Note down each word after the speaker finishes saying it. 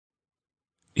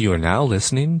You are now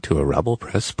listening to a Rebel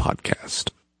Press podcast.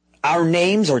 Our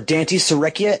names are Dante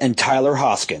Serecchia and Tyler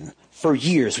Hoskin. For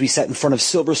years, we sat in front of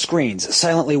silver screens,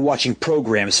 silently watching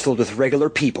programs filled with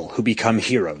regular people who become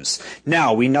heroes.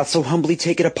 Now, we not so humbly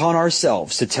take it upon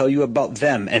ourselves to tell you about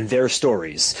them and their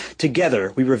stories.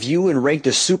 Together, we review and rank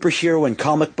the superhero and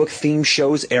comic book themed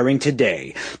shows airing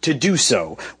today. To do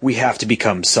so, we have to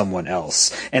become someone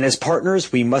else. And as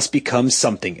partners, we must become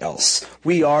something else.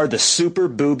 We are the Super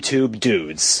Boob Tube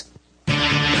Dudes.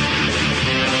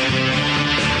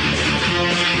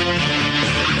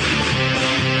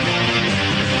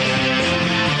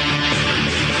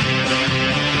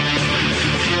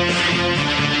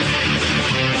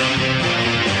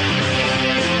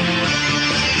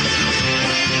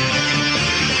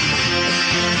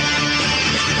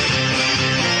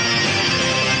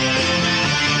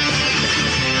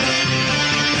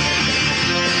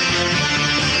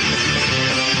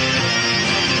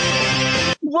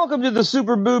 Welcome to the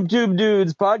Super Boob Tube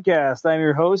Dudes podcast. I'm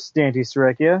your host, Dante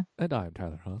Serecchia. And I'm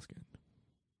Tyler Hoskin.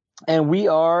 And we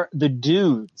are the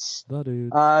dudes. The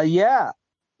dudes. Yeah,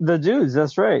 the dudes,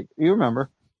 that's right. You remember.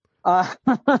 This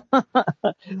is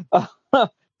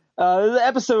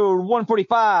episode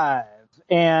 145,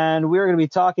 and we're going to be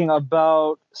talking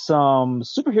about some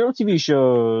superhero TV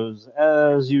shows,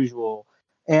 as usual.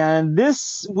 And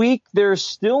this week, there's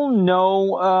still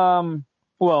no,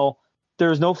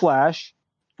 there's no Flash.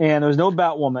 And there's no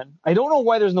Batwoman. I don't know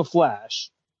why there's no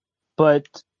Flash, but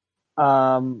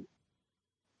would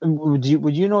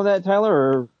you know that, Tyler,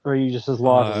 or are you just as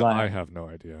lost as I am? I have no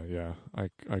idea. Yeah, I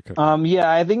could.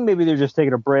 Yeah, I think maybe they're just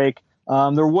taking a break.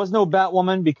 There was no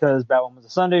Batwoman because Batwoman was a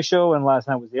Sunday show, and last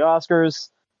night was the Oscars.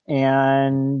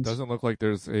 And doesn't look like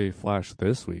there's a Flash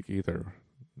this week either.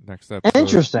 Next episode.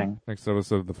 Interesting. Next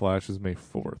episode of The Flash is May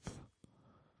 4th.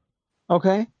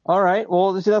 Okay. All right.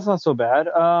 Well, see, that's not so bad.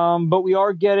 But we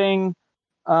are getting,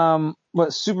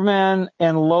 Superman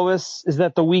and Lois, is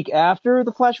that the week after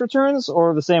The Flash returns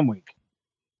or the same week?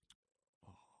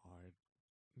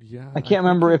 Yeah. I can't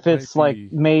remember if it's like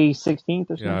May 16th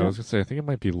or something. Yeah, I was going to say, I think it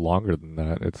might be longer than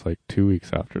that. It's like 2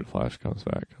 weeks after The Flash comes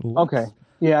back. Okay.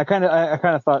 Yeah, I kind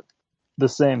of thought the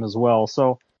same as well.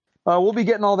 So, we'll be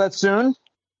getting all that soon.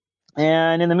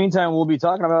 And in the meantime, we'll be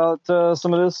talking about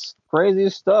some of this crazy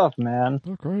stuff, man.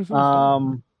 Oh, crazy stuff.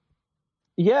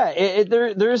 Yeah,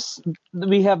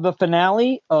 we have the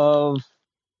finale of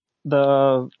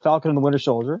the Falcon and the Winter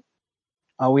Soldier.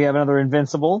 We have another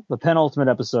Invincible, the penultimate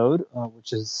episode,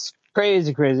 which is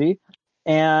crazy.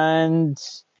 And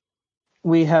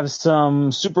we have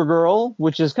some Supergirl,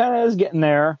 which is is getting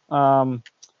there. And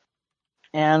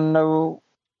what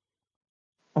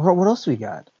else we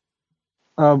got?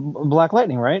 Black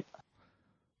Lightning, right?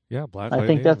 Yeah, Black Lightning, I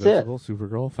think that's Invincible,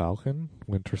 Supergirl, Falcon,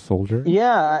 Winter Soldier.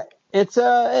 Yeah, it's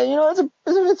a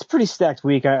pretty stacked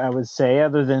week, I would say,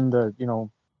 other than the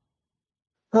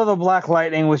Black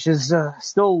Lightning, which is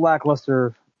still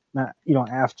lackluster,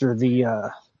 after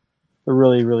the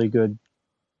really, really good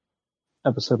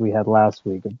episode we had last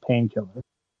week of Painkiller.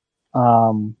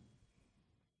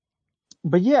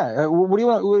 But yeah, what do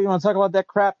you want to talk about that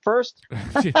crap first?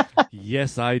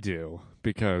 Yes, I do,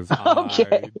 because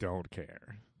Okay. I don't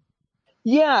care.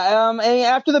 Yeah, and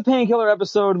after the Painkiller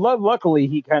episode, luckily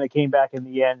he kind of came back in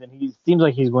the end, and he seems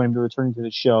like he's going to be returning to the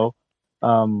show,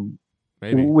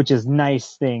 Maybe. which is a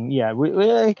nice thing. Yeah,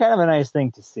 kind of a nice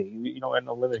thing to see, in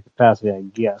a limited capacity, I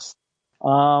guess.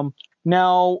 Now,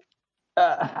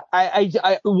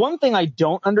 I one thing I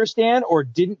don't understand or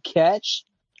didn't catch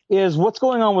is what's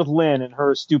going on with Lynn and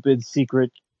her stupid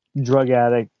secret drug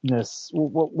addictness.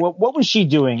 What was she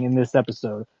doing in this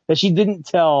episode that she didn't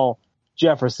tell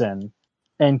Jefferson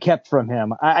and kept from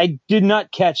him? I did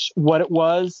not catch what it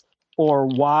was or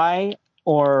why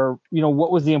or,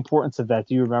 what was the importance of that?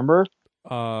 Do you remember?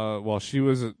 Well, she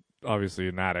was obviously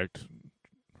an addict,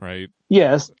 right?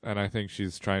 Yes. And I think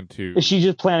she's trying to... Is she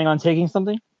just planning on taking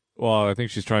something? Well, I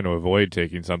think she's trying to avoid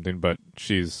taking something, but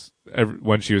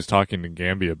when she was talking to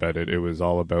Gambia about it, it was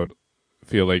all about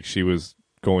feel like she was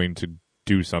going to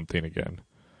do something again.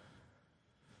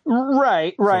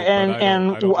 Right.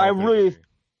 So, I really...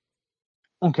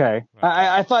 Okay.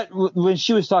 Right. I thought when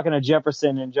she was talking to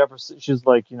Jefferson, she was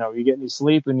like, you get any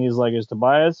sleep? And he's like, is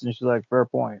Tobias? And she's like, fair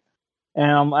point.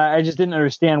 And I just didn't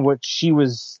understand what she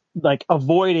was like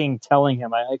avoiding telling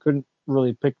him. I couldn't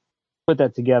really put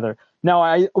that together.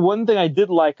 Now, one thing I did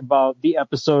like about the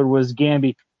episode was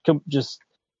Gambi just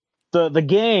the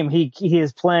game he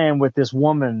is playing with this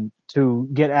woman to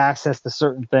get access to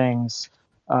certain things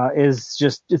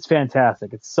it's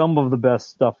fantastic. It's some of the best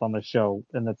stuff on the show,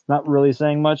 and that's not really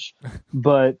saying much,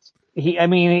 but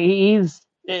he's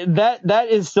that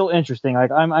is still interesting.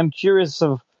 Like I'm curious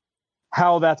of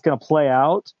how that's going to play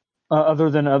out. Other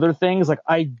than other things, like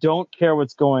I don't care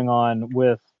what's going on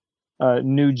with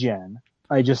New Gen.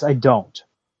 I don't.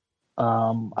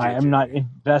 I am not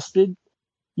invested.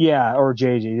 Yeah, or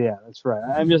JJ. Yeah, that's right.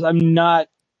 I'm not.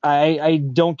 I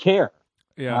don't care.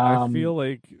 Yeah, I feel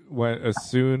like as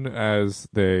soon as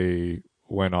they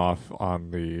went off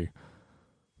on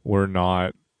we're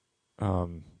not,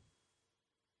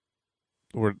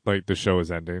 we're like the show is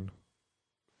ending.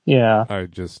 Yeah. I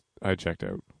checked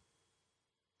out.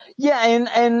 Yeah,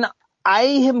 and I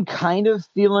am kind of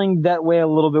feeling that way a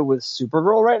little bit with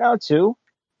Supergirl right now too.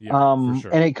 Yeah, for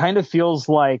sure. And it kind of feels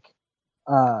like,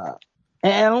 and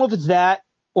I don't know if it's that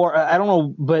or I don't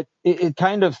know, but it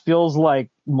kind of feels like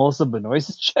Melissa Benoist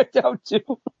is checked out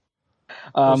too.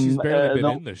 Well, she's barely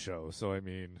been in the show, so I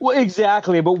mean. Well,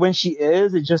 exactly, but when she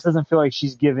is, it just doesn't feel like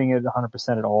she's giving it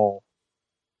 100% at all.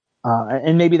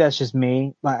 And maybe that's just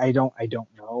me. I don't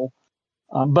know.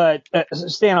 But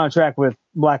staying on track with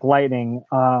Black Lightning,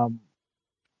 I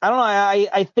don't know.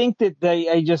 I think that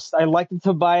I like the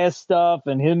Tobias stuff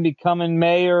and him becoming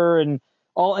mayor and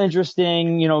all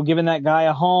interesting, giving that guy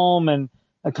a home and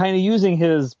kind of using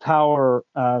his power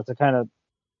to kind of,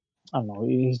 I don't know,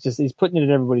 he's putting it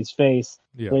in everybody's face.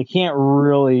 Yeah. They can't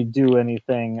really do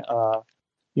anything,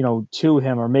 to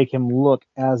him or make him look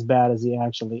as bad as he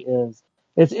actually is.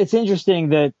 It's interesting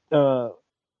that,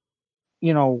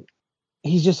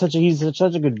 he's such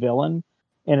a good villain,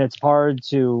 and it's hard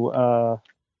to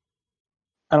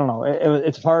I don't know,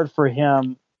 it's hard for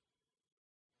him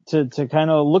to kind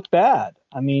of look bad.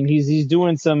 I mean, he's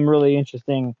doing some really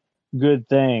interesting good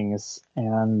things,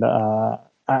 and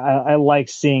I like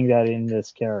seeing that in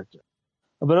this character.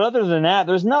 But other than that,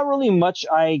 there's not really much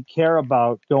I care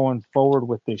about going forward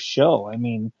with this show. I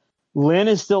mean, Lynn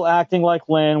is still acting like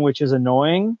Lynn, which is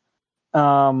annoying.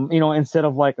 Instead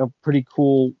of like a pretty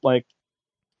cool, like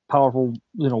powerful,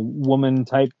 woman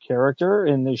type character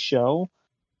in this show.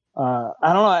 I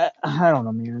don't know. I don't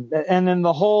know, man. And then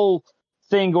the whole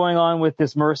thing going on with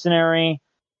this mercenary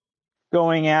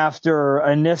going after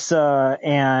Anissa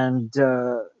and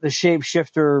the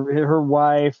shapeshifter, her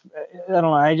wife. I don't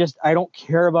know. I don't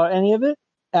care about any of it.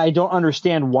 I don't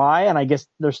understand why, and I guess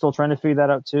they're still trying to figure that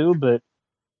out too. But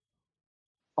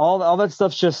all that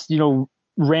stuff's just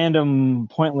random,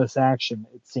 pointless action.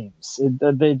 It seems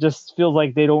they just feel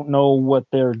like they don't know what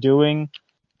they're doing,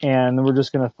 and we're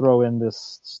just gonna throw in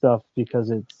this stuff because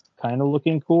it's kind of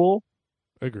looking cool.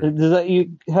 Agreed. Does that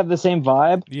you have the same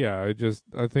vibe? Yeah,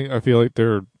 I feel like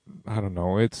they're, I don't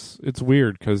know, it's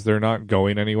weird because they're not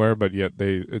going anywhere, but yet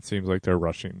it seems like they're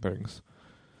rushing things.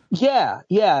 Yeah,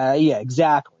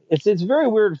 exactly. It's a very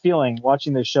weird feeling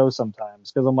watching this show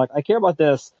sometimes because I'm like, I care about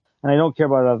this and I don't care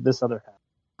about this other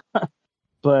half.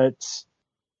 But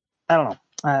I don't know.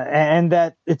 And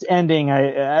that it's ending.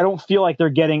 I don't feel like they're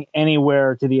getting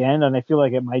anywhere to the end, and I feel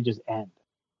like it might just end.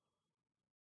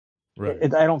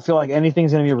 Right. I don't feel like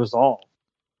anything's going to be resolved,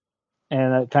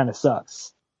 and that kind of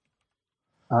sucks.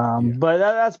 But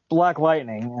that's Black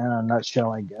Lightning in a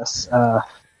nutshell, I guess.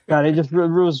 God,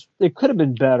 it could have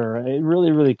been better. It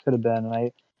really, really could have been.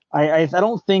 And I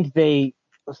don't think they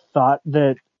thought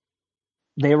that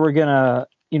they were gonna,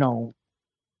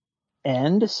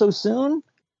 end so soon.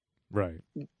 Right.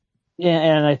 Yeah,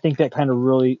 and I think that kind of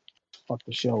really fucked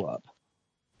the show up.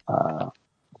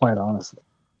 Quite honestly,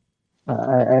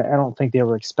 I don't think they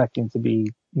were expecting to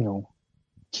be,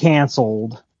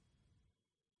 canceled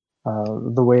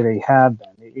the way they had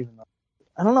been. Even though,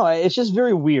 I don't know, it's just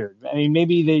very weird. I mean,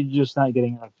 maybe they're just not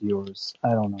getting enough viewers. I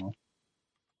don't know.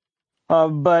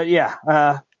 But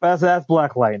yeah, that's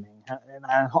Black Lightning,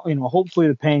 and hopefully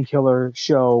the Painkiller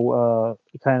show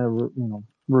kind of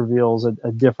reveals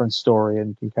a different story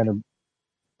and can kind of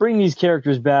bring these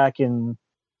characters back in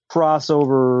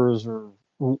crossovers or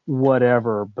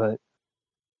whatever. But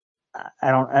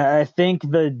I think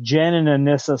the Jen and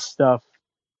Anissa stuff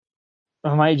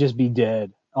might just be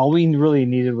dead. All we really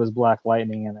needed was Black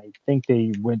Lightning, and I think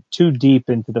they went too deep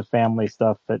into the family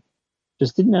stuff that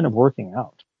just didn't end up working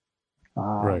out.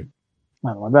 Right. I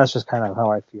don't know. That's just kind of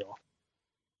how I feel.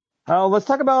 Let's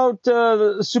talk about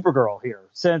Supergirl here,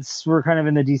 since we're kind of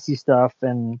in the DC stuff,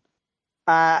 and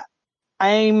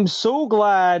I'm so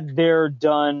glad they're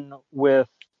done with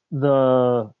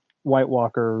the White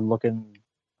Walker looking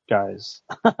guys.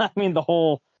 I mean, the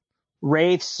whole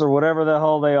wraiths or whatever the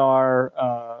hell they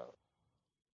are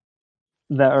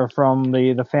that are from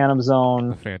the Phantom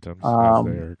Zone. The Phantoms, as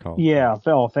they are called. Yeah,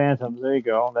 Phantoms. There you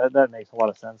go. That makes a lot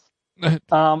of sense. I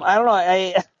don't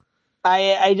know.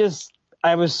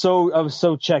 I was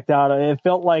so checked out. It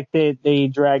felt like they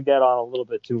dragged that on a little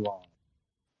bit too long.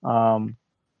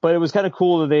 But it was kind of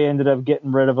cool that they ended up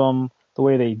getting rid of him the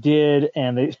way they did,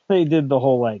 and they did the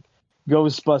whole like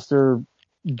Ghostbuster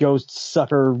ghost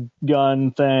sucker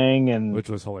gun thing, and which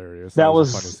was hilarious. That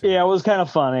was a funny scene. it was kind of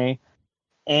funny.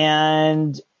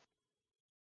 And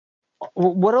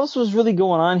what else was really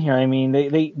going on here? I mean,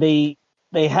 they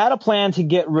had a plan to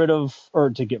get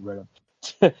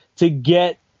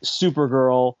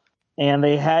Supergirl, and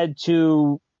they had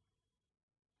to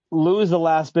lose the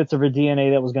last bits of her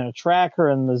DNA that was going to track her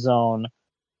in the zone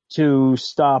to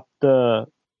stop the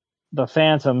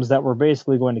phantoms that were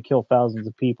basically going to kill thousands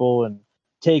of people and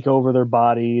take over their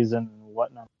bodies and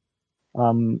whatnot.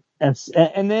 And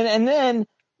then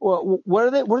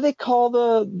what do they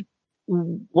call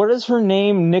what is her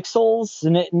name? Nixels?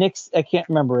 Nix, I can't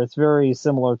remember. It's very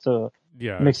similar to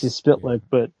Mixie Spitlick,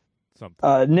 but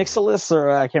Nixilus, or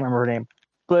I can't remember her name.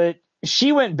 But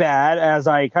she went bad, as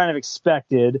I kind of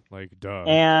expected. Like, duh.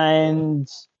 And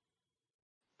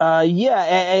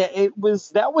it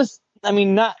was, I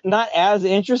mean, not as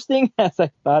interesting as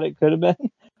I thought it could have been.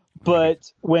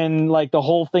 But when like the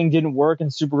whole thing didn't work and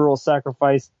Supergirl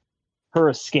sacrificed her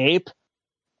escape,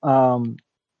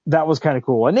 that was kind of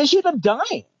cool. And then she ended up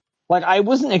dying. Like, I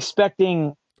wasn't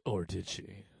expecting. Or did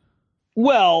she?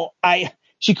 Well,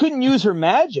 she couldn't use her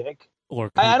magic.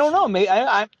 Or I don't know. Maybe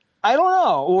I don't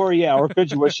know. Or could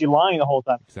she? Was she lying the whole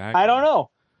time? Exactly. I don't know.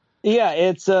 Yeah,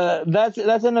 it's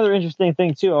that's another interesting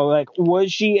thing too. Like,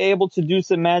 was she able to do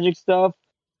some magic stuff,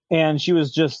 and she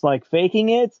was just like faking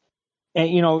it? And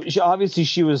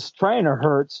she was trying to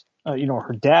hurt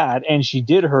her dad, and she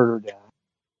did hurt her dad.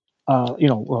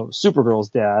 Supergirl's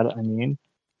dad, I mean.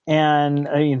 And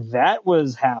I mean, that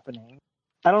was happening.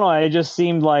 I don't know. It just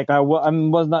seemed like I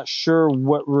was not sure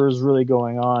what was really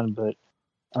going on, but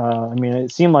I mean,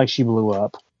 it seemed like she blew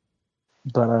up.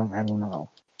 But I don't know.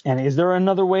 And is there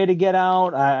another way to get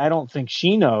out? I don't think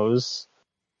she knows.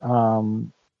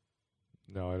 No,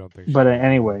 I don't think. But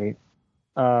anyway,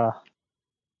 I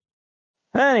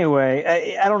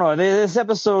don't know. This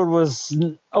episode was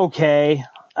okay.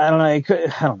 I don't know. I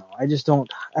don't know. I just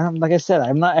don't. Like I said,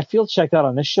 I feel checked out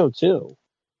on this show too.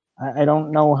 I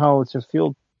don't know how to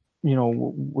feel,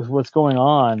 with what's going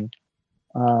on.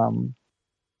 And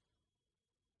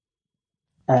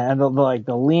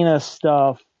the Lena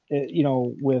stuff,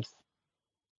 with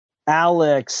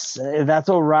Alex, that's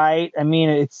all right. I mean,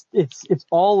 it's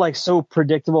all like so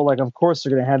predictable. Like, of course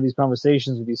they're going to have these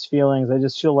conversations with these feelings. I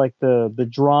just feel like the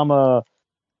drama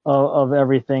of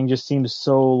everything just seems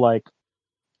so like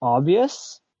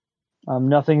obvious.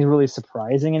 Nothing's really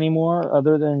surprising anymore,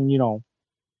 other than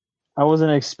I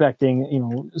wasn't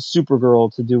expecting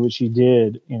Supergirl to do what she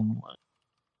did and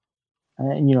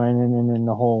then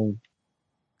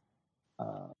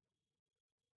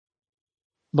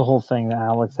the whole thing that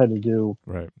Alex had to do,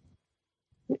 right?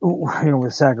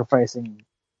 With sacrificing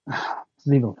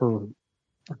her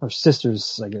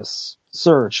sister's, I guess,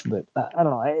 search. But I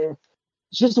don't know.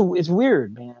 It's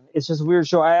weird, man. It's just a weird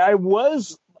show. I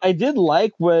did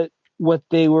like what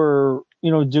they were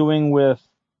doing with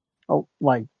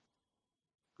like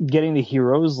getting the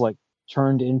heroes like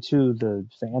turned into the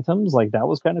phantoms. Like, that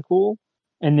was kind of cool.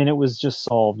 And then it was just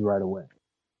solved right away.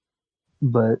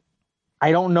 But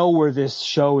I don't know where this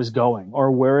show is going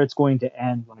or where it's going to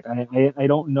end. Like, I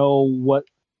don't know what,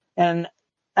 and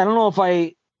I don't know if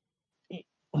I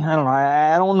don't know.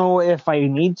 I don't know if I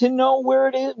need to know where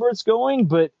it's going,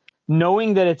 but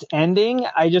knowing that it's ending,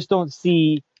 I just don't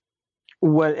see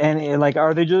like,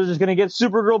 are they just going to get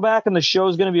Supergirl back and the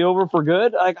show's going to be over for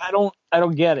good? Like, I don't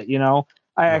get it.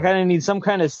 I kind of need some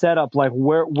kind of setup. Like,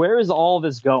 where is all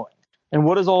this going, and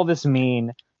what does all this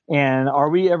mean? And are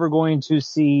we ever going to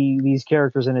see these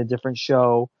characters in a different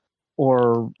show,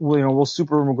 or will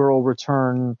Supergirl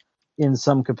return in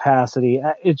some capacity?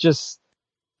 It just,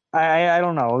 I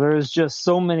don't know. There's just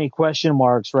so many question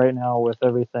marks right now with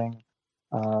everything,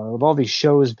 with all these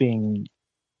shows being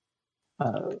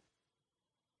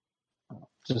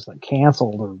just like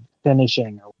canceled or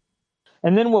finishing.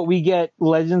 And then what we get,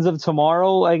 Legends of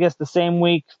Tomorrow, I guess the same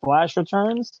week Flash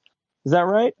returns. Is that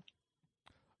right?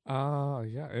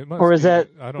 Yeah, it must. Or is that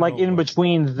like in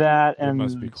between that and it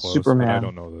must be close, Superman? But I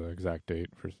don't know the exact date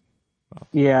for.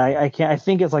 Yeah, I can't. I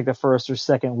think it's like the first or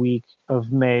second week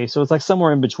of May, so it's like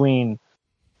somewhere in between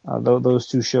those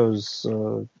two shows,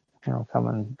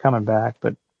 coming back.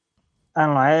 But I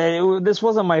don't know. This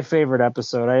wasn't my favorite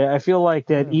episode. I feel like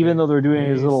that even though they're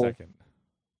doing these little. 2nd.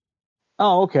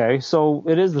 Oh, okay. So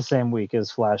it is the same week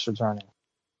as Flash returning.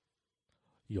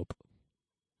 Yup.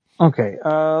 Okay.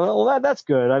 Well, that's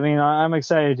good. I mean, I'm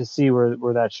excited to see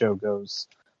where that show goes.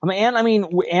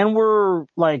 And we're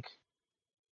like,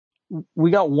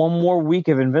 we got one more week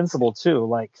of Invincible too.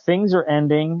 Like things are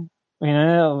ending. I mean,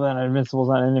 I know that Invincible's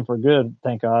not ending for good,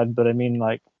 thank God. But I mean,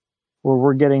 like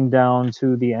we're getting down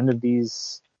to the end of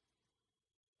these.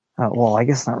 Well, I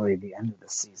guess not really the end of the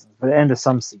season, but the end of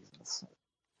some seasons.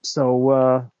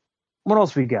 So, what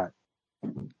else we got?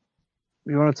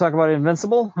 You want to talk about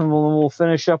Invincible, and we'll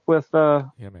finish up with yeah,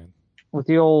 man, with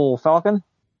the old Falcon.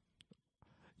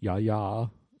 Yeah,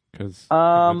 because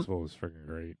Invincible was freaking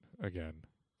great again.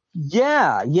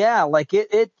 Yeah, like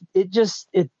it just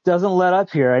doesn't let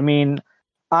up here. I mean,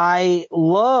 I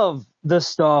love the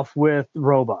stuff with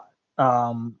Robot.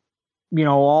 All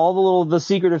the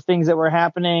secretive things that were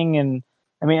happening, and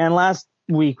I mean, and last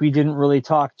week we didn't really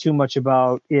talk too much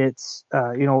about it,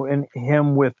 and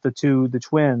him with the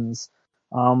twins.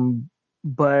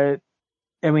 But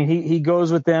I mean, he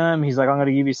goes with them. He's like, I'm going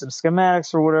to give you some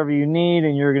schematics for whatever you need,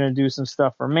 and you're going to do some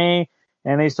stuff for me.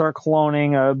 And they start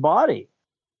cloning a body.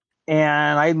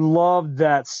 And I loved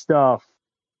that stuff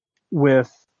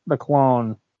with the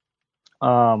clone.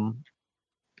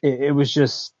 It was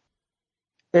just,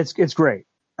 it's great.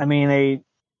 I mean, they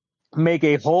make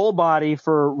a whole body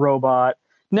for Robot.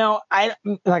 Now,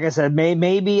 like I said,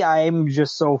 maybe I'm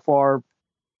just so far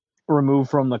removed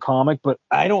from the comic, but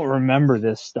I don't remember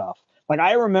this stuff. Like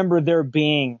I remember there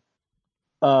being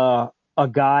a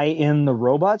guy in the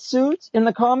robot suit in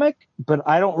the comic, but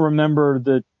I don't remember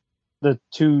the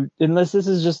two, unless this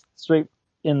is just straight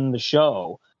in the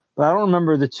show. But I don't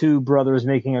remember the two brothers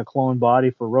making a clone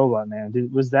body for Robot Man.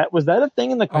 Was that a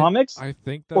thing in the comics? I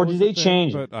think that or was did they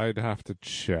change but it? I'd have to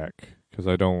check because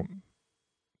I don't.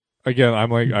 Again,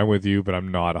 I'm with you, but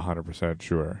I'm not 100%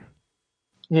 sure.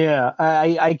 Yeah,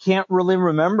 I can't really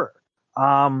remember.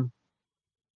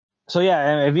 So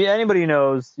yeah, if anybody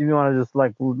knows, you want to just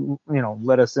let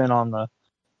us in on the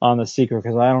secret,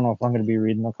 because I don't know if I'm going to be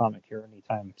reading the comic here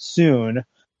anytime soon,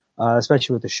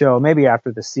 especially with the show. Maybe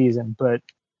after the season, but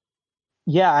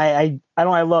yeah, I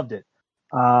loved it.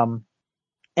 And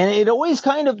it always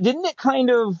didn't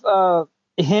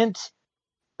hint,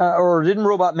 or didn't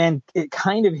Robot Man? It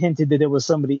kind of hinted that it was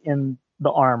somebody in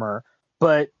the armor,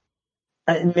 but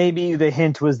maybe the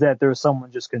hint was that there's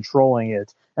someone just controlling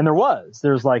it. And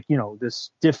there's this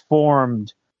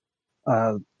deformed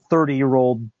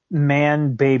 30-year-old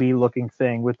man baby looking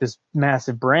thing with this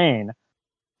massive brain.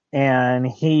 And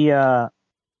he was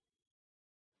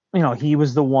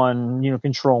the one,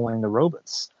 controlling the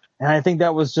robots. And I think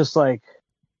that was just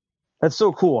that's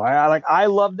so cool. I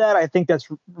love that. I think that's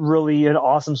really an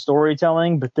awesome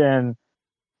storytelling. But then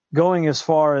going as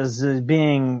far as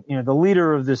being, the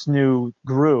leader of this new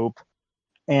group,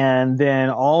 and then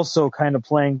also kind of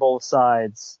playing both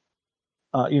sides,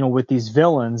 with these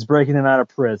villains, breaking them out of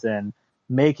prison,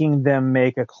 making them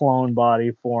make a clone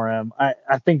body for him.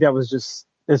 I think that was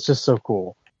it's just so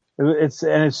cool. It's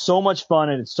so much fun,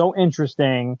 and it's so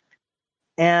interesting.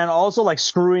 And also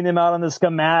screwing them out on the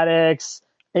schematics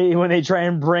when they try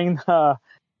and bring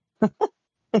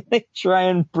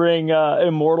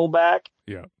Immortal back.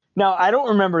 Yeah. Now, I don't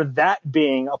remember that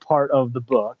being a part of the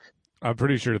book. I'm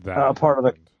pretty sure that part of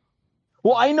the.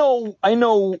 Well, I know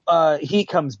he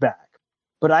comes back,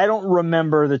 but I don't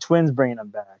remember the twins bringing him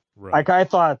back. Right. I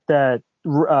thought that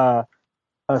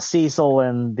Cecil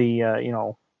and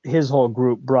the his whole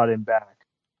group brought him back.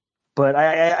 But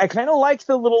I kind of like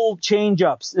the little change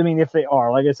ups. I mean, if they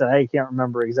are, like I said, I can't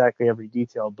remember exactly every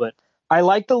detail, but I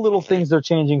like the little things they're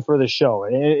changing for the show.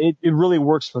 It really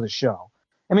works for the show.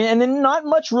 I mean, and then not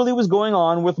much really was going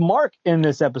on with Mark in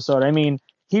this episode. I mean,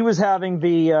 he was having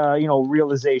the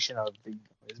realization of his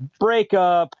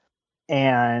breakup,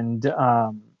 and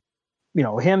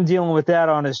him dealing with that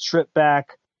on his trip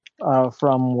back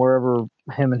from wherever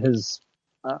him and his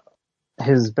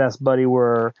best buddy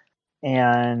were.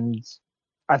 And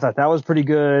I thought that was pretty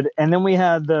good. And then we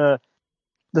had the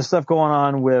stuff going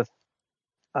on with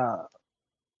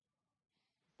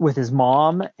his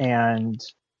mom and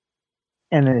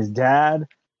then his dad,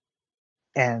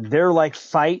 and their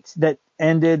fight that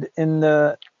ended in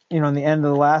the in the end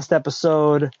of the last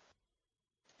episode.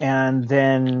 And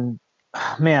then,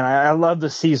 man, I love the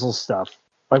Cecil stuff.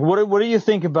 What do you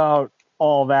think about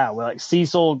all that?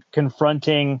 Cecil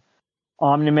confronting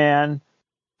Omni-Man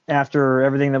after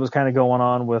everything that was kind of going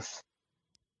on with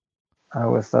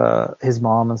his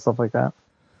mom and stuff like that.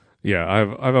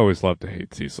 Yeah, I've always loved to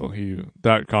hate Cecil.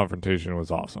 That confrontation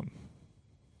was awesome.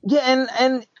 Yeah,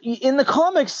 and in the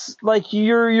comics,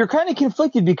 you're kind of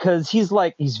conflicted because he's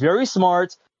very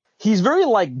smart. He's very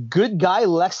good guy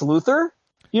Lex Luthor.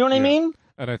 You know what I mean?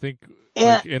 And I think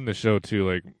in the show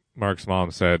too, Mark's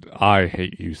mom said, "I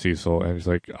hate you, Cecil," and he's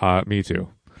like, "Me too."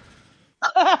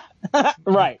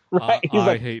 Right. He's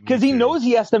like, because he knows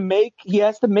he has to make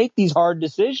these hard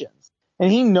decisions,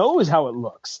 and he knows how it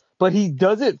looks, but he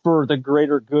does it for the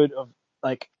greater good of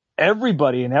like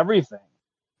everybody and everything.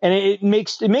 And it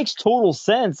makes total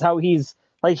sense how he's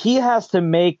like, he has to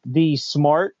make the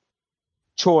smart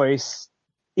choice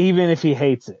even if he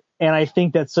hates it. And I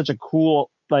think that's such a cool,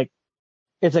 like,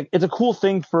 it's a cool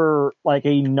thing for like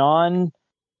a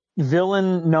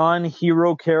non-villain,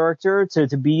 non-hero character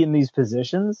to be in these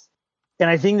positions. And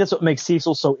I think that's what makes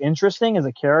Cecil so interesting as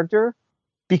a character,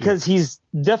 because he's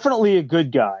definitely a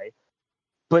good guy,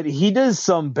 but he does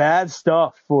some bad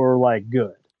stuff for like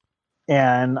good.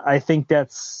 And I think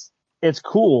it's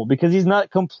cool because he's not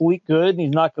complete good and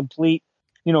he's not complete,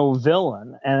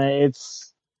 villain. And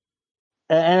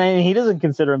and he doesn't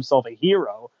consider himself a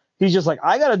hero. He's just like,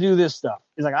 I gotta do this stuff.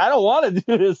 He's like, I don't want to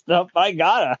do this stuff. I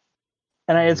gotta.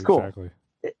 And it's cool. Exactly.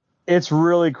 It's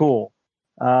really cool.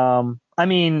 I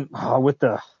mean, with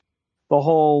the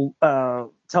whole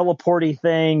teleporty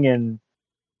thing and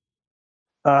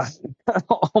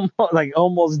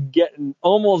almost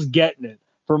getting it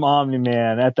from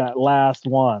Omni-Man at that last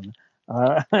one.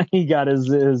 He got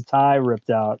his tie ripped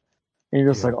out. And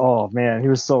you're just like, oh man, he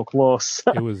was so close.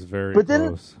 It was very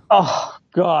close. Oh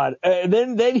god. And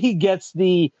then he gets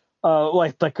the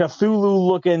like the Cthulhu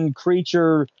looking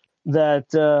creature that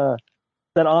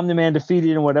Omni-Man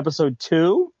defeated in episode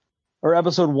 2 or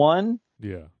episode 1?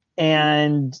 Yeah.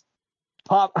 And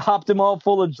hopped him all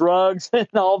full of drugs and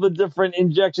all the different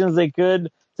injections they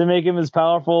could to make him as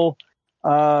powerful,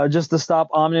 just to stop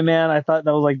Omni-Man. I thought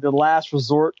that was like the last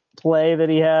resort play that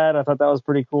he had. I thought that was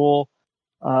pretty cool.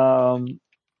 And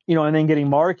then getting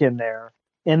Mark in there,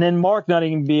 and then Mark not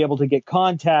even be able to get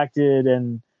contacted,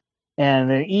 and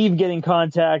then Eve getting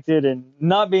contacted and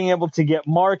not being able to get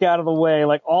Mark out of the way.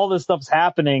 Like all this stuff's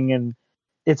happening, and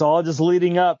it's all just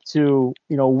leading up to,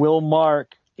 will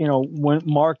Mark, when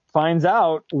Mark finds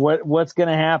out what's going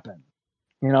to happen,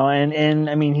 and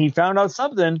I mean, he found out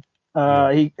something.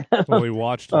 He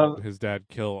watched his dad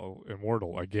kill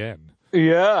Immortal again.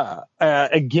 Yeah,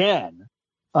 again.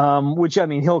 Which, I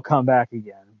mean, he'll come back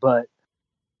again, but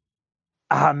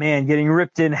man, getting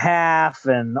ripped in half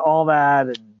and all that,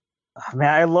 and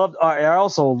man, I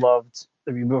also loved.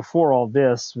 I mean, before all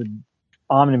this, when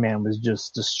Omni-Man was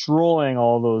just destroying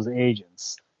all those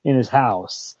agents in his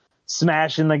house,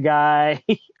 smashing the guy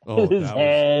with his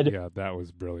head. That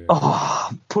was brilliant.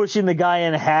 Oh, pushing the guy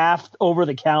in half over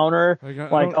the counter. I was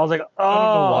like, oh, I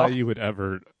don't know why you would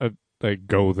ever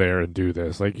go there and do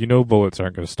this. Like, bullets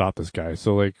aren't going to stop this guy.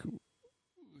 So like,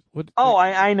 what? Oh,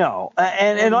 I know,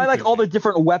 and I like all the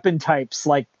different weapon types,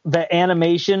 like the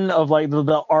animation of like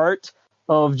the art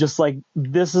of just like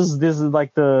this is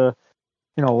like the,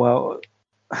 I don't know,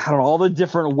 all the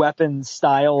different weapon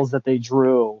styles that they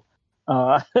drew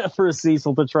for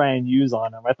Cecil to try and use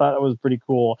on him. I thought it was pretty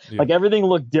cool. Yeah. Like everything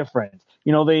looked different.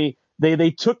 They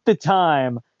took the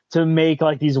time to make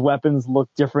like these weapons look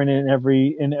different in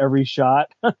every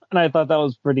shot, and I thought that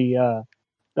was pretty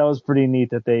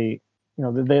neat that they,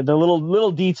 the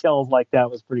little details like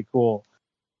that was pretty cool.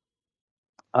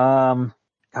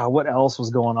 What else was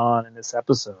going on in this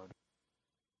episode?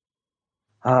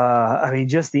 I mean,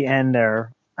 just the end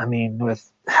there. I mean,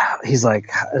 he's like,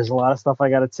 there's a lot of stuff I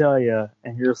got to tell you,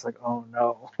 and you're just like, oh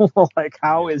no, like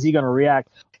how is he going to react?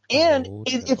 And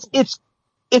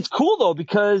it's cool though,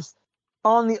 because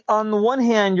on the one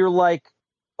hand, you're like,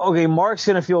 okay, Mark's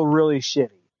going to feel really shitty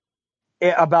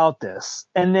about this,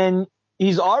 and then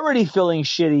he's already feeling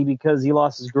shitty because he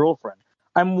lost his girlfriend.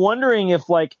 I'm wondering if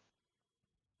like,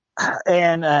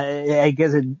 and I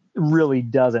guess it really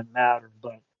doesn't matter,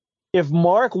 but if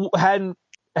Mark hadn't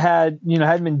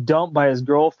been dumped by his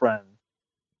girlfriend,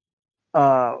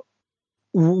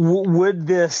 would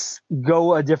this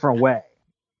go a different way?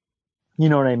 You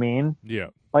know what I mean? Yeah.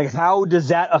 Like, how does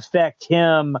that affect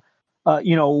him? I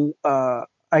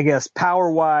guess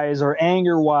power wise or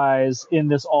anger wise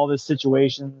in all these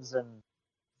situations, and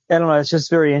I don't know. It's just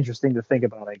very interesting to think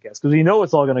about, I guess, because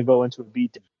it's all going to go into a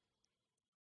beatdown.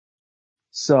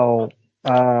 So,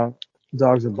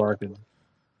 dogs are barking.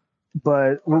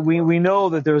 But we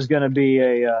know that there's going to be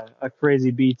a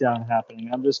crazy beatdown happening.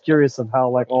 I'm just curious of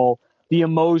how like all the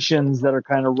emotions that are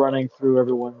kind of running through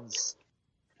everyone's,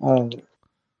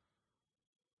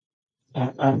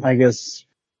 I guess,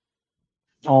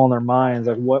 all in their minds.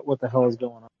 Like what the hell is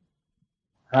going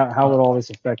on? How would all this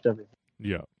affect everything?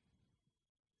 Yeah.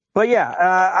 But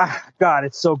yeah, God,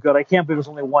 it's so good. I can't believe there's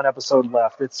only one episode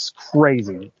left. It's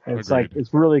crazy. It's Agreed. Like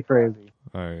it's really crazy.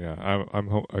 I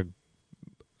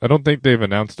don't think they've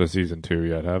announced a season 2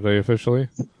 yet, have they officially?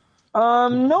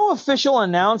 No official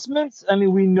announcements. I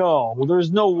mean, we know. Well,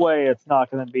 there's no way it's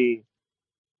not going to be.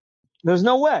 There's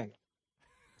no way.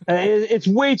 It's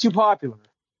way too popular.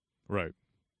 Right.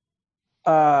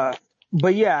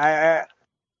 But yeah,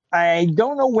 I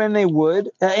don't know when they would.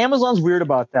 Amazon's weird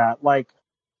about that. Like,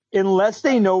 unless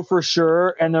they know for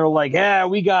sure and they're like, yeah,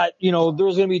 we got, there's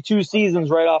going to be 2 seasons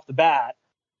right off the bat,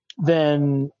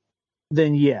 then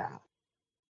yeah.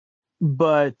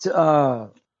 But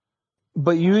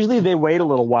usually they wait a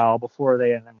little while before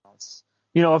they announce.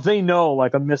 If they know,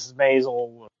 like, a Mrs.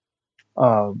 Maisel,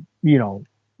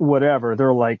 whatever,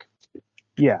 they're like,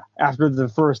 yeah, after the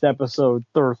first episode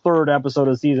or third episode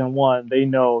of season 1, they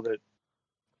know that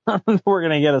we're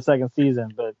going to get a second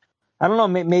season. But I don't know,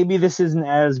 maybe this isn't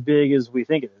as big as we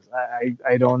think it is.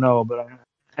 I don't know, but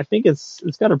I think it's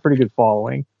got a pretty good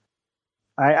following.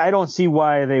 I don't see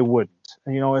why they wouldn't,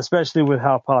 especially with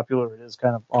how popular it is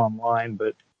kind of online,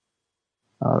 but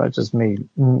that just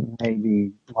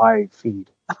maybe my feed.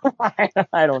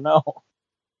 I don't know.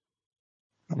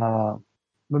 But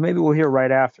maybe we'll hear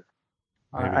right after.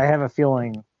 I have a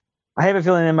feeling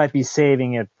they might be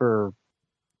saving it for,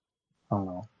 I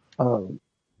don't know,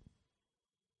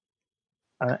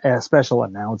 a special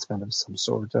announcement of some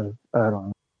sort. I don't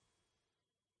know.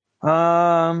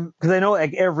 Because I know,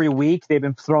 like, every week they've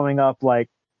been throwing up like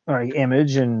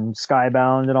Image and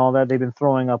Skybound and all that. They've been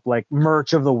throwing up like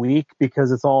merch of the week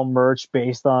because it's all merch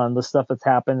based on the stuff that's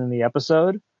happened in the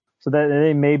episode. So that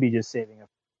they may be just saving a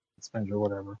spend or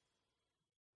whatever.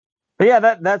 But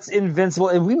yeah, that's Invincible.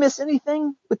 Did we miss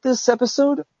anything with this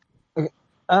episode? I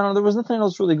don't know. There was nothing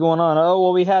else really going on. Oh,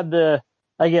 well, we had the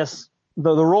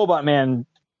Robot Man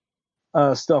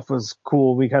stuff was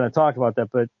cool. We kind of talked about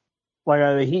that, but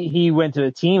like he went to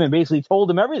the team and basically told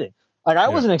them everything. Like, I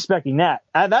wasn't expecting that.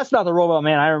 That's not the Robot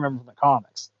Man I remember from the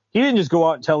comics. He didn't just go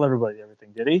out and tell everybody everything,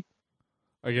 did he?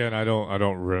 Again, I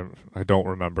don't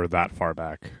remember that far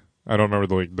back. I don't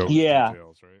remember those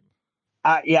details, right?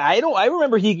 I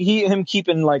remember him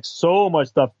keeping like so much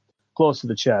stuff close to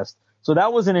the chest. So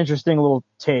that was an interesting little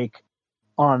take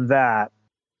on that.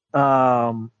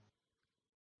 But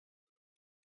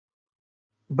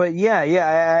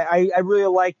yeah, I really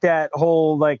like that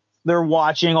whole, like, they're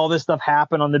watching all this stuff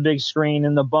happen on the big screen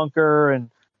in the bunker,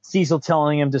 and Cecil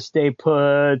telling him to stay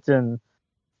put, and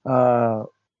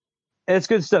it's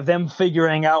good stuff. Them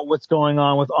figuring out what's going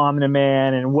on with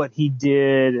Omni-Man and what he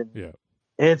did, and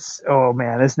it's, oh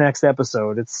man, this next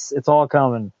episode, it's all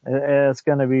coming. It's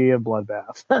gonna be a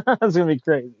bloodbath. It's gonna be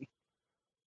crazy.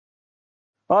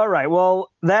 All right, well,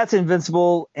 that's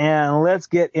Invincible, and let's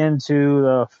get into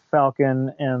the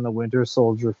Falcon and the Winter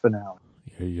Soldier finale.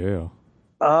 Yeah.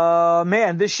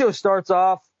 Man, this show starts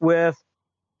off with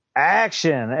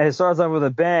action. It starts off with a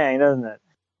bang, doesn't it?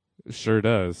 It sure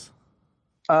does.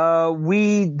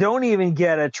 We don't even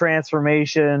get a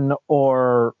transformation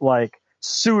or like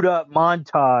suit up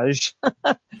montage.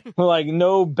 Like,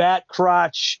 no bat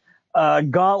crotch,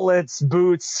 gauntlets,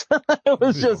 boots. It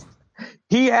was just,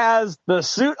 he has the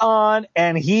suit on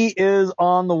and he is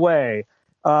on the way.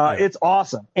 It's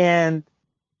awesome. And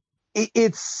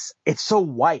it's so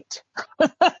white.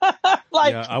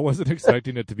 Like, yeah, I wasn't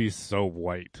expecting it to be so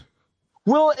white.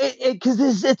 Well,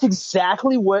 because it's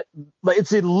exactly what, like,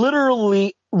 it's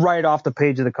literally right off the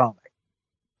page of the comic.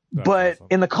 That's but awesome.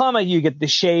 In the comic, you get the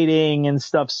shading and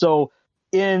stuff. So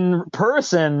in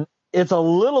person, it's a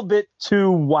little bit too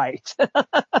white.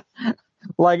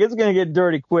 Like, it's going to get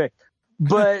dirty quick.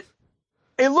 But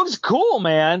it looks cool,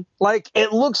 man. Like,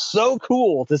 it looks so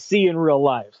cool to see in real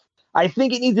life. I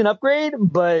think it needs an upgrade,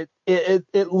 but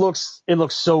it looks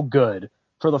so good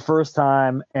for the first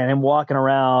time, and him walking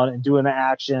around and doing the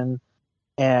action.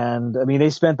 And I mean, they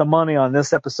spent the money on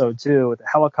this episode too, with the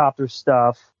helicopter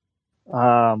stuff.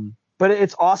 But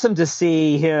it's awesome to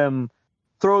see him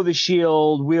throw the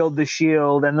shield, wield the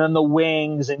shield, and then the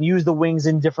wings, and use the wings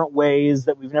in different ways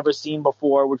that we've never seen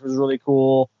before, which was really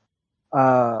cool.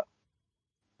 But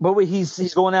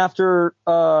he's going after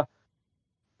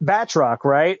Batroc,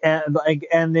 right?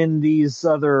 And then these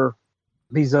other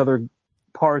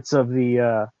parts of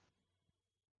the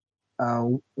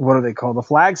what are they called? The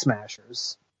Flag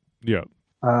Smashers. Yeah.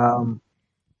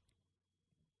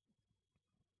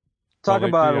 Talk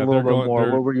about it a little bit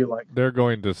more. What were you like? They're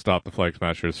going to stop the Flag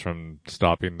Smashers from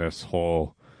stopping this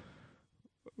whole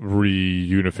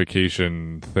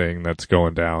reunification thing that's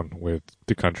going down with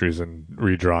the countries and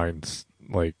redrawing,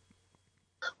 like,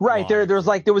 right. There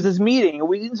was this meeting.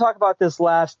 We didn't talk about this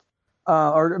last,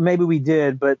 or maybe we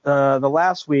did, but the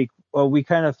last week we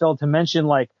kind of failed to mention,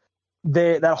 like,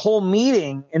 that whole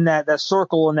meeting in that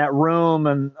circle in that room,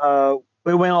 and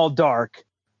it went all dark.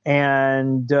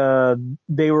 and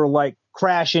they were like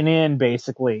crashing in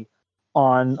basically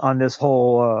on this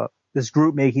whole this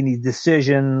group making these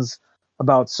decisions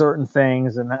about certain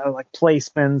things and like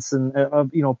placements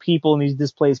and people and these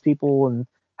displaced people and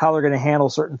how they're going to handle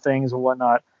certain things and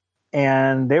whatnot.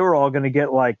 And they were all going to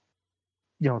get like,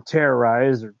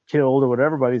 terrorized or killed or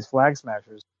whatever by these flag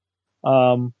smashers.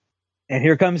 And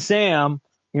here comes Sam,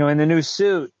 in the new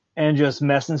suit and just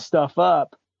messing stuff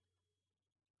up.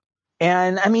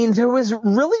 And I mean, there was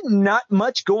really not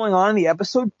much going on in the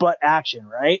episode but action,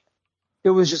 right? It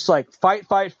was just like fight,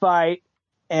 fight, fight.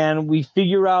 And we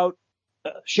figure out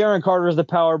Sharon Carter is the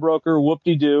power broker,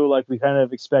 whoop-de-doo, like we kind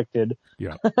of expected.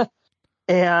 Yeah.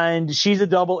 And she's a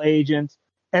double agent.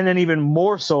 And then even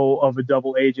more so of a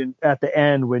double agent at the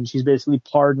end when she's basically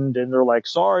pardoned and they're like,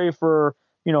 sorry for,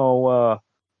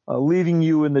 leaving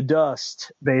you in the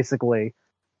dust, basically,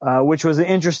 which was an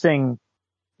interesting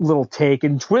little take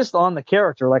and twist on the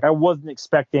character. Like I wasn't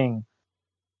expecting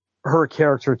her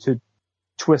character to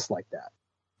twist like that.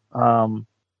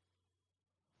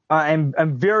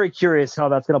 I'm very curious how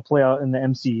that's going to play out in the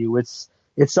MCU. It's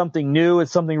something new.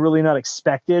 It's something really not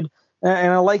expected.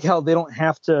 And I like how they don't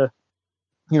have to,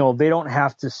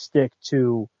 stick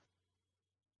to,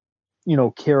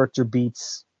 character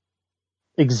beats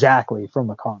exactly from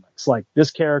the comics. Like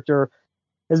this character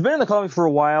has been in the comics for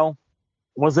a while,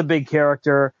 was a big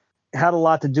character, had a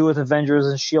lot to do with Avengers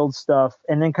and S.H.I.E.L.D. stuff,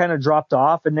 and then kind of dropped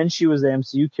off. And then she was the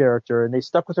MCU character and they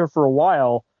stuck with her for a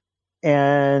while.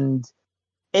 And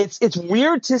it's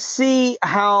weird to see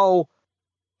how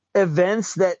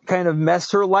events that kind of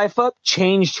messed her life up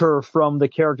changed her from the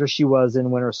character she was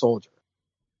in Winter Soldier.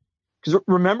 Because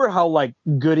remember how like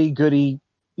goody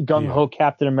gung ho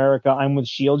Captain America, I'm with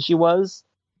S.H.I.E.L.D. she was,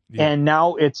 and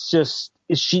now it's just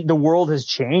the world has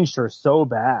changed her so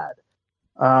bad,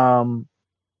 and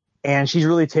she's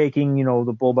really taking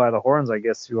the bull by the horns, I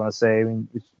guess you want to say. I mean,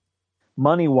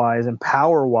 money wise and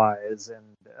power wise, and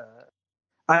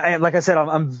I like I said,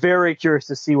 I'm very curious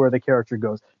to see where the character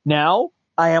goes. Now,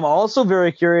 I am also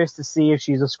very curious to see if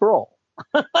she's a Skrull.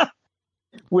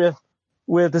 with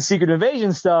the Secret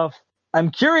Invasion stuff, I'm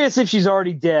curious if she's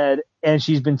already dead and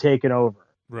she's been taken over,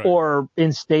 right, or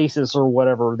in stasis or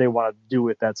whatever they want to do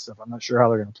with that stuff. I'm not sure how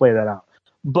they're going to play that out,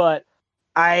 but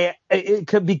it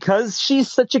could, because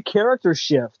she's such a character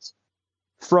shift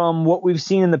from what we've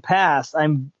seen in the past.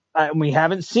 We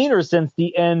haven't seen her since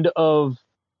the end of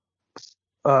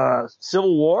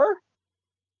Civil War,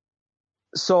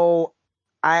 so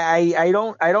I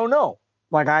don't know.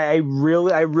 Like I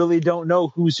really don't know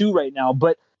who's who right now.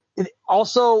 But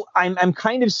also, I'm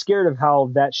kind of scared of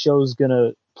how that show's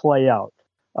gonna play out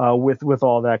with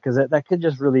all that, because that could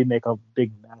just really make a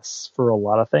big mess for a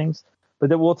lot of things. But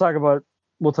then we'll talk about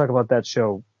that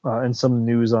show and some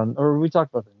news or we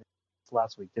talked about the news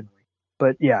last week, didn't we?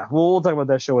 But yeah, we'll talk about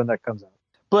that show when that comes out.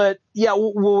 But yeah,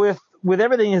 with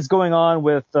everything that's going on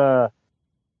with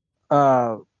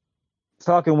Falcon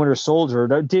Winter Soldier,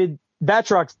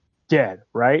 Batrock's dead,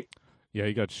 right? Yeah,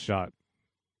 he got shot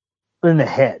in the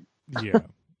head. Yeah.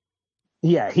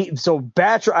 Yeah, so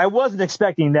Batroc, I wasn't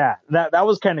expecting that. That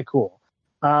was kind of cool.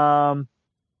 Oh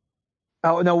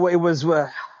no, it was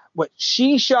what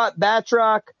she shot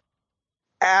Batroc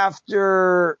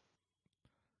after,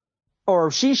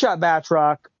 or she shot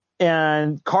Batroc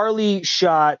and Carly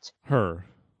shot her.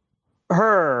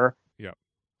 Yeah.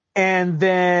 And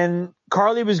then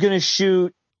Carly was going to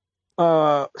shoot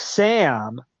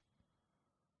Sam,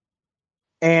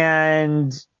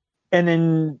 and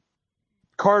then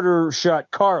Carter shot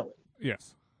Carly.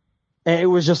 Yes. And it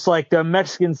was just like the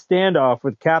Mexican standoff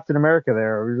with Captain America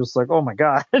there. We were just like, oh my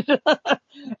God.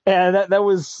 And that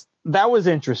was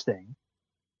interesting.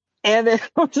 And then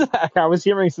I was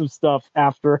hearing some stuff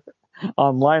after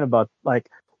online about like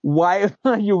why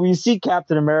we see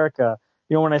Captain America.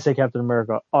 When I say Captain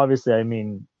America, obviously I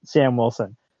mean Sam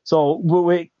Wilson. So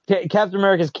Captain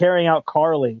America is carrying out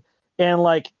Carly, and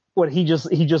like he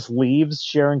just leaves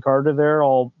Sharon Carter there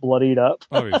all bloodied up,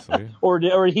 obviously, or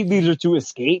he leaves her to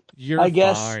escape. I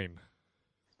guess. Fine.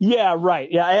 Yeah,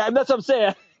 right. Yeah, that's what I'm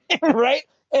saying. Right?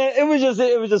 And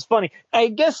it was just funny. I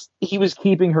guess he was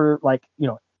keeping her like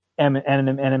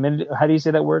anonymity. How do you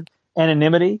say that word?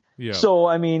 Anonymity. Yeah. So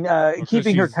I mean,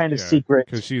 keeping her kind of secret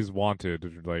because she's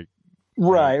wanted, like.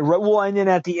 Right. Well, and then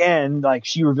at the end, like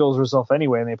she reveals herself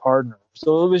anyway, and they pardon her.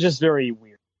 So it was just very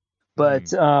weird.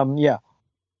 But yeah.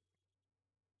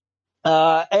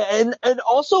 And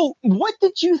also, what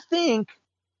did you think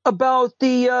about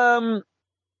the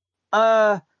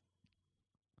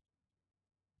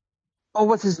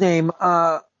what's his name?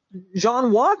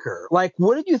 John Walker. Like,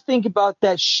 what did you think about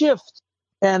that shift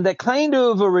and that kind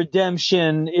of a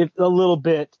redemption, if a little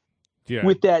bit,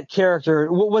 with that character.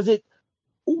 Was it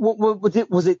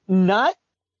not?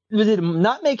 Did it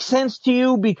not make sense to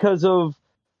you because of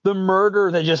the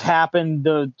murder that just happened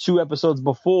the 2 episodes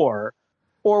before,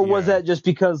 or was that just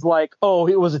because like, oh,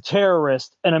 it was a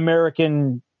terrorist, an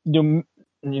American,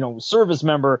 service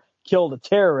member killed a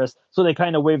terrorist, so they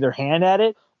kind of waved their hand at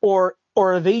it, or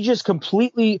are they just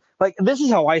completely like? This is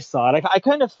how I saw it. I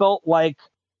kind of felt like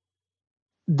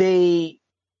they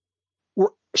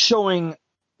were showing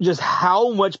just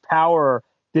how much power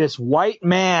this white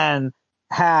man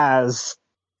has,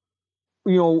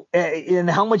 and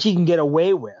how much he can get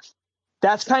away with.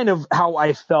 That's kind of how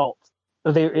I felt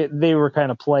they were kind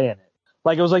of playing it.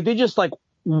 Like, it was like they just like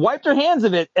wiped their hands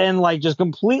of it and like just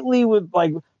completely with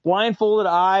like blindfolded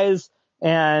eyes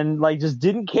and like just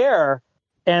didn't care.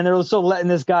 And they're still letting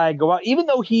this guy go out, even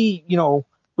though he,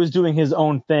 was doing his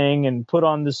own thing and put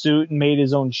on the suit and made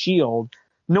his own shield.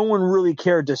 No one really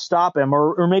cared to stop him,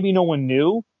 or maybe no one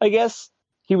knew, I guess.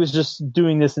 He was just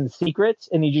doing this in secret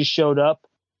and he just showed up.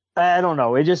 I don't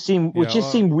know. It just seemed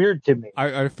seemed weird to me.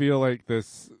 I feel like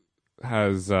this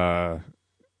has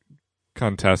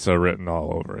Contessa written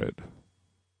all over it.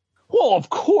 Well, of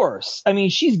course. I mean,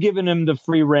 she's given him the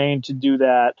free reign to do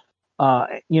that,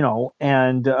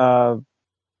 and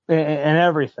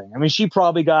everything. I mean, she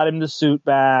probably got him the suit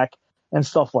back and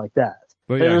stuff like that.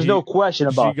 But there's no question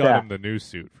about that. She got him the new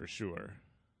suit for sure.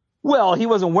 Well, he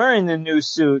wasn't wearing the new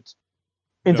suit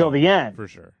until the end. For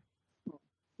sure.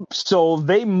 So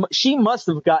she must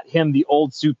have got him the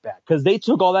old suit back because they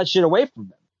took all that shit away from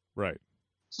him. Right.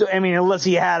 So, I mean, unless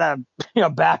he had a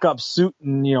backup suit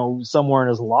and, somewhere in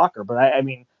his locker. But I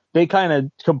mean, they kind of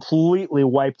completely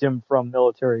wiped him from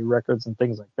military records and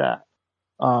things like that.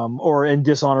 Or in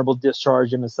dishonorable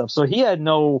discharge him and stuff. So he had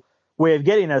no way of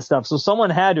getting that stuff. So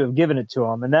someone had to have given it to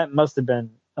him, and that must have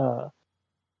been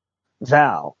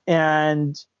Val.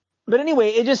 But anyway,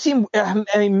 it just seemed, I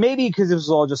mean, maybe because it was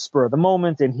all just spur of the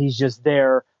moment and he's just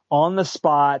there on the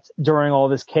spot during all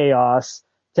this chaos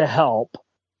to help.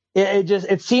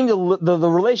 It seemed the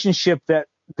relationship that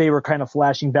they were kind of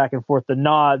flashing back and forth, the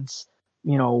nods,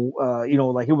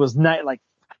 like it was not like,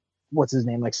 what's his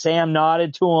name? Like Sam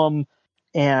nodded to him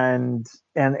and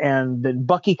then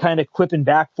Bucky kind of quipping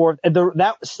back forth. And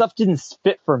that stuff didn't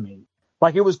fit for me.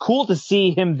 Like, it was cool to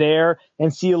see him there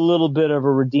and see a little bit of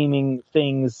a redeeming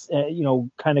things,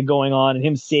 kind of going on, and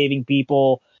him saving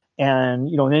people, and,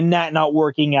 and then that not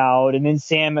working out, and then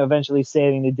Sam eventually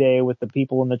saving the day with the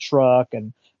people in the truck,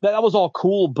 and that was all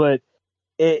cool. But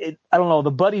I don't know,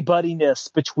 the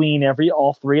buddiness between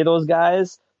all 3 of those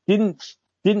guys didn't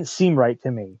seem right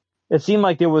to me. It seemed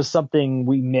like there was something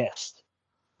we missed.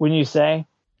 Wouldn't you say?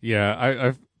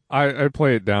 Yeah, I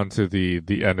play it down to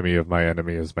the enemy of my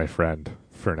enemy is my friend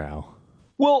for now.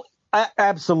 Well,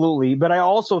 absolutely. But I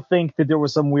also think that there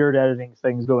was some weird editing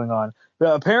things going on.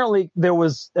 Apparently, there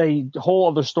was a whole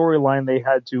other storyline they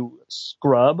had to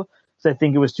scrub. So I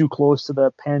think it was too close to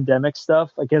the pandemic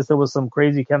stuff. I guess there was some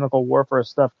crazy chemical warfare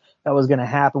stuff that was going to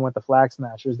happen with the Flag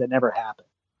Smashers that never happened.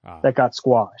 That got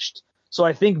squashed. So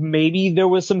I think maybe there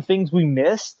was some things we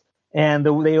missed. And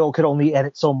they could only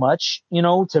edit so much,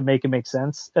 to make it make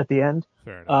sense at the end.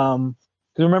 Fair enough.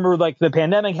 Because remember, like, the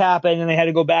pandemic happened and they had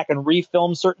to go back and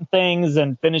refilm certain things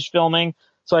and finish filming.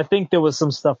 So I think there was some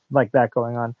stuff like that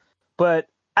going on. But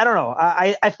I don't know.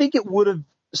 I think it would have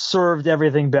served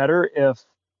everything better if,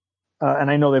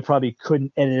 and I know they probably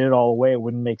couldn't edit it all away. It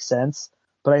wouldn't make sense.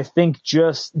 But I think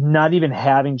just not even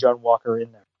having John Walker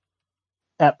in there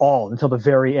at all until the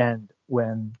very end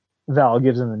when Val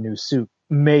gives him the new suit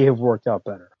may have worked out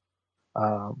better.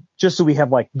 Just so we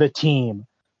have like the team,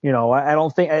 I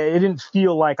don't think it didn't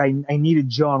feel like I needed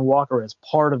John Walker as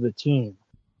part of the team.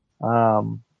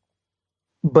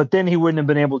 But then he wouldn't have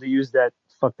been able to use that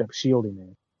fucked up shield he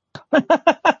made.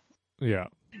 Yeah.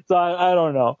 So I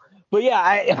don't know, but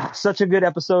yeah, such a good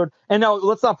episode. And now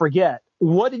let's not forget,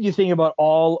 what did you think about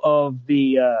all of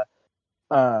the,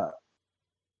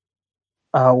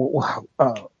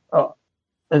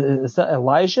 is that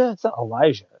Elijah? It's not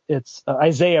Elijah. It's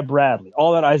Isaiah Bradley.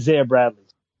 All that Isaiah Bradley.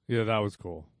 Yeah, that was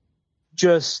cool.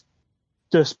 Just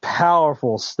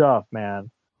powerful stuff, man.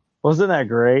 Wasn't that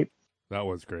great? That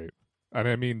was great. And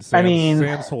I mean,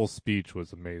 Sam's whole speech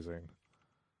was amazing.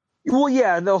 Well,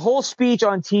 yeah, the whole speech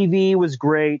on TV was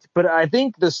great, but I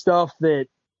think the stuff that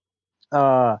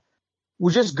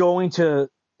was just going to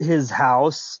his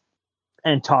house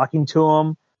and talking to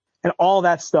him and all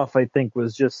that stuff, I think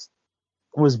was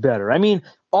better. I mean,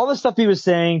 all the stuff he was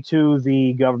saying to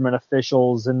the government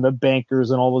officials and the bankers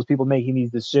and all those people making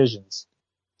these decisions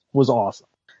was awesome.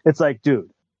 It's like, dude,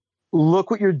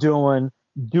 look what you're doing.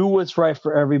 do what's right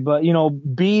for everybody,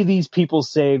 be these people's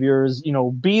saviors,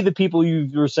 be the people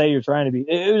you say you're trying to be.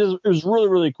 It was really,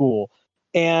 really cool.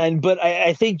 But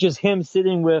I think just him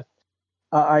sitting with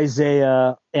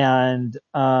Isaiah and,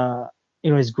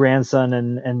 his grandson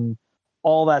and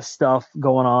all that stuff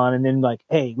going on. And then like,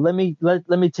 hey, let me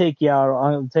take you out.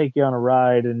 I'll take you on a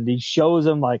ride. And he shows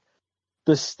him like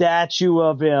the statue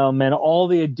of him and all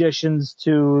the additions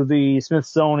to the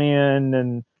Smithsonian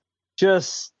and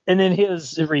then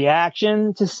his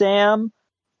reaction to Sam,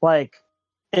 like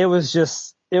it was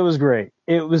great.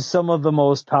 It was some of the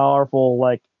most powerful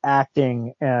like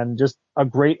acting and just a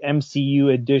great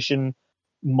MCU addition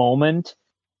moment.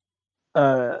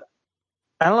 I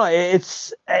don't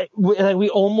know. We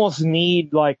almost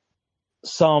need like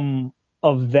some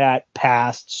of that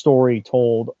past story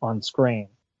told on screen.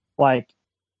 Like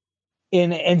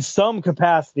in some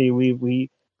capacity,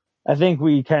 I think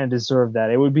we kind of deserve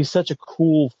that. It would be such a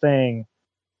cool thing,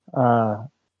 to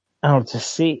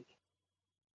see.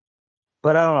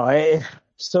 But I don't know.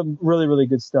 Some really, really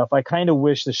good stuff. I kind of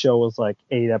wish the show was like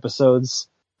 8 episodes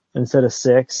instead of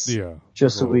 6. Yeah.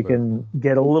 Just so we can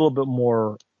get a little bit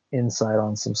more insight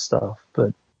on some stuff.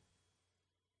 But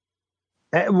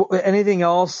anything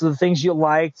else? The things you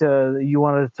liked, you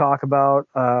wanted to talk about,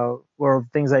 or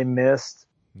things I missed?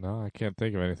 No, I can't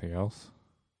think of anything else.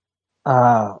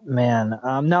 Man.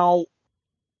 Now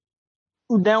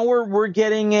we're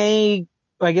getting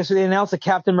I guess they announced a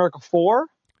Captain America 4.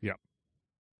 Yeah.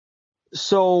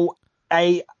 So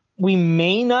we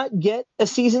may not get a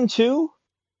season 2.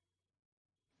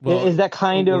 Well, is that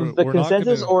kind of the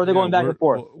consensus, or are they going back and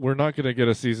forth? We're not going to get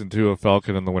a season 2 of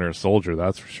Falcon and the Winter Soldier,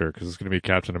 that's for sure, because it's going to be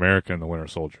Captain America and the Winter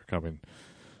Soldier coming.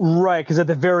 Right, because at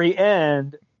the very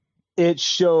end, it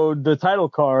showed the title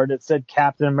card. It said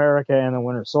Captain America and the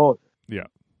Winter Soldier. Yeah.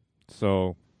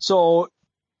 So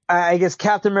I guess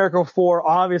Captain America 4,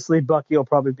 obviously Bucky will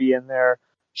probably be in there.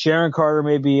 Sharon Carter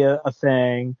may be a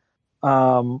thing.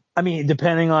 I mean,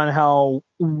 depending on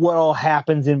what all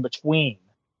happens in between.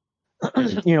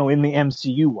 In the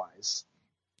MCU wise.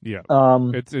 Yeah.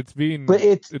 It's being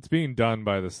done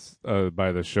by the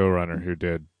showrunner who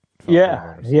did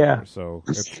Falcon yeah. So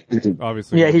it's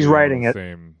obviously he's writing the it.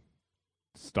 Same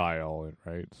style,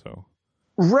 right? So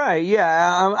right,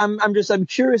 yeah. I'm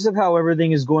curious of how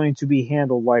everything is going to be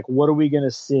handled. Like, what are we going to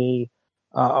see?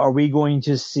 Are we going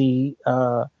to see?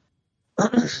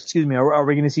 Excuse me. Are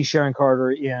we going to see Sharon Carter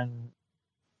in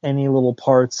any little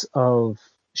parts of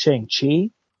Shang-Chi?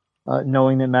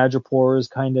 Knowing that Madripoor is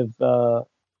kind of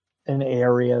an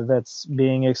area that's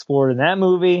being explored in that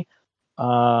movie.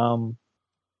 I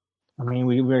mean,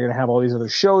 we're going to have all these other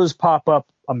shows pop up,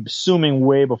 I'm assuming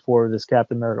way before this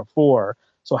Captain America 4.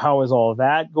 So how is all of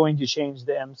that going to change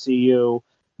the MCU?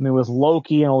 I mean, with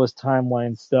Loki and all this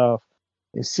timeline stuff,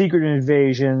 the Secret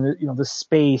Invasion, the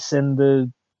space and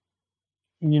the,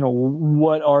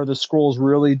 what are the Skrulls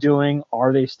really doing?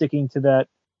 Are they sticking to that,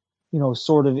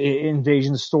 sort of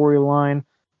invasion storyline,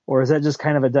 or is that just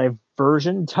kind of a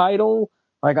diversion title?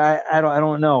 Like, I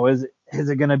don't know. Is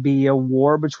it going to be a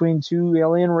war between 2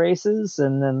 alien races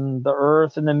and then the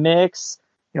Earth in the mix?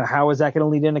 How is that going to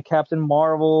lead into Captain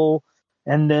Marvel,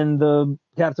 and then the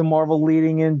Captain Marvel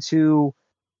leading into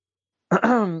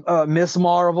Miss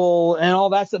Marvel and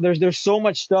all that stuff? There's so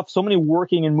much stuff, so many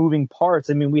working and moving parts.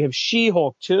 I mean, we have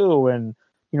She-Hulk too, and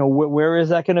where is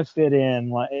that going to fit in?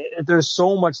 Like, there's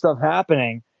so much stuff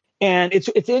happening, and it's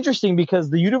interesting because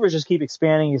the universe just keeps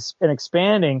expanding and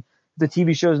expanding, the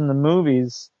TV shows and the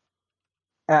movies,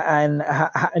 and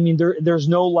I mean there's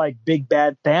no like big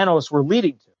bad Thanos we're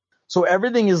leading to, so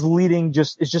everything is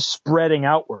just spreading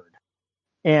outward,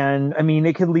 and I mean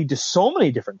it can lead to so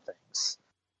many different things.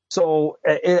 So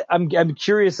I'm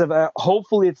curious of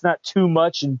hopefully it's not too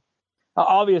much, and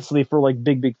obviously for like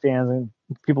big fans and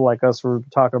people like us who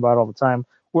talk about it all the time,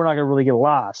 we're not going to really get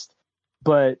lost.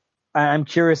 But I'm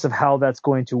curious of how that's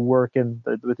going to work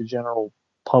with the general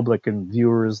public and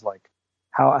viewers. Like,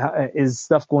 how is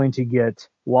stuff going to get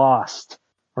lost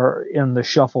or in the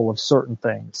shuffle of certain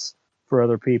things for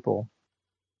other people?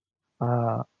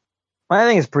 I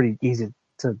think it's pretty easy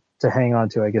to hang on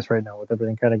to, I guess, right now with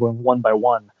everything kind of going one by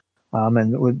one.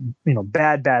 And with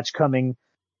Bad Batch coming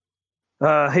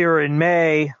here in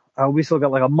May. We still got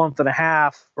like a month and a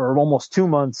half, or almost 2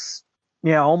 months.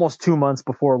 Yeah, almost 2 months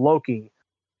before Loki.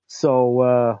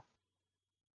 So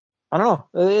I don't know.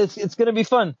 It's gonna be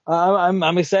fun.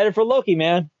 I'm excited for Loki,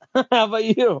 man. How about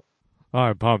you? Oh,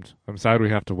 I'm pumped. I'm sad we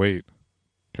have to wait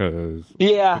because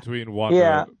between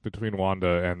Wanda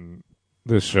and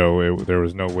this show, there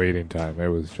was no waiting time. It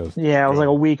was just it was like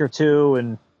a week or two,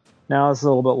 and now it's a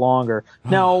little bit longer.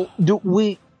 Now, do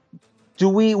we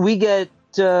get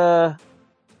Black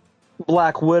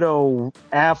Widow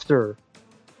after.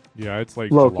 Yeah, it's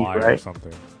like Loki, July right? or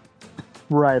something.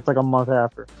 Right, it's like a month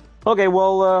after. Okay,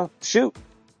 well, shoot.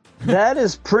 That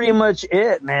is pretty much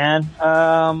it, man.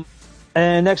 And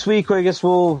next week, I guess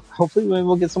hopefully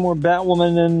we'll get some more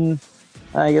Batwoman, and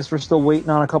I guess we're still waiting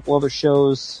on a couple other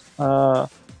shows. And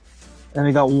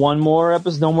we got one more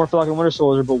episode, no more Falcon Winter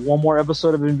Soldier, but one more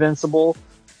episode of Invincible.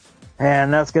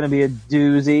 And that's going to be a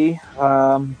doozy.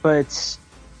 But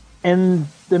in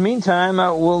the meantime,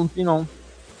 we'll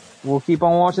keep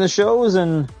on watching the shows,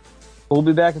 and we'll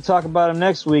be back to talk about them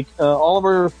next week. All of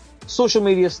our social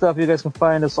media stuff, you guys can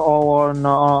find us all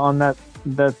on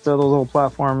those little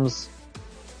platforms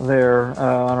there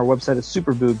on our website at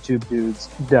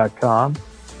superboobtubedudes.com.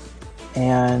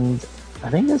 And I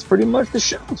think that's pretty much the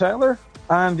show, Tyler.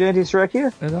 I'm Dante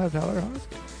Serecchia. And I'm Tyler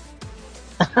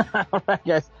Hoskin. All right,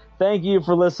 guys. Thank you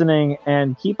for listening,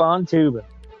 and keep on tubing.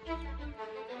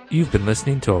 You've been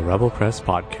listening to a Rebel Press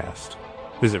podcast.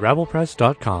 Visit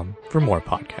rebelpress.com for more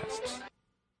podcasts.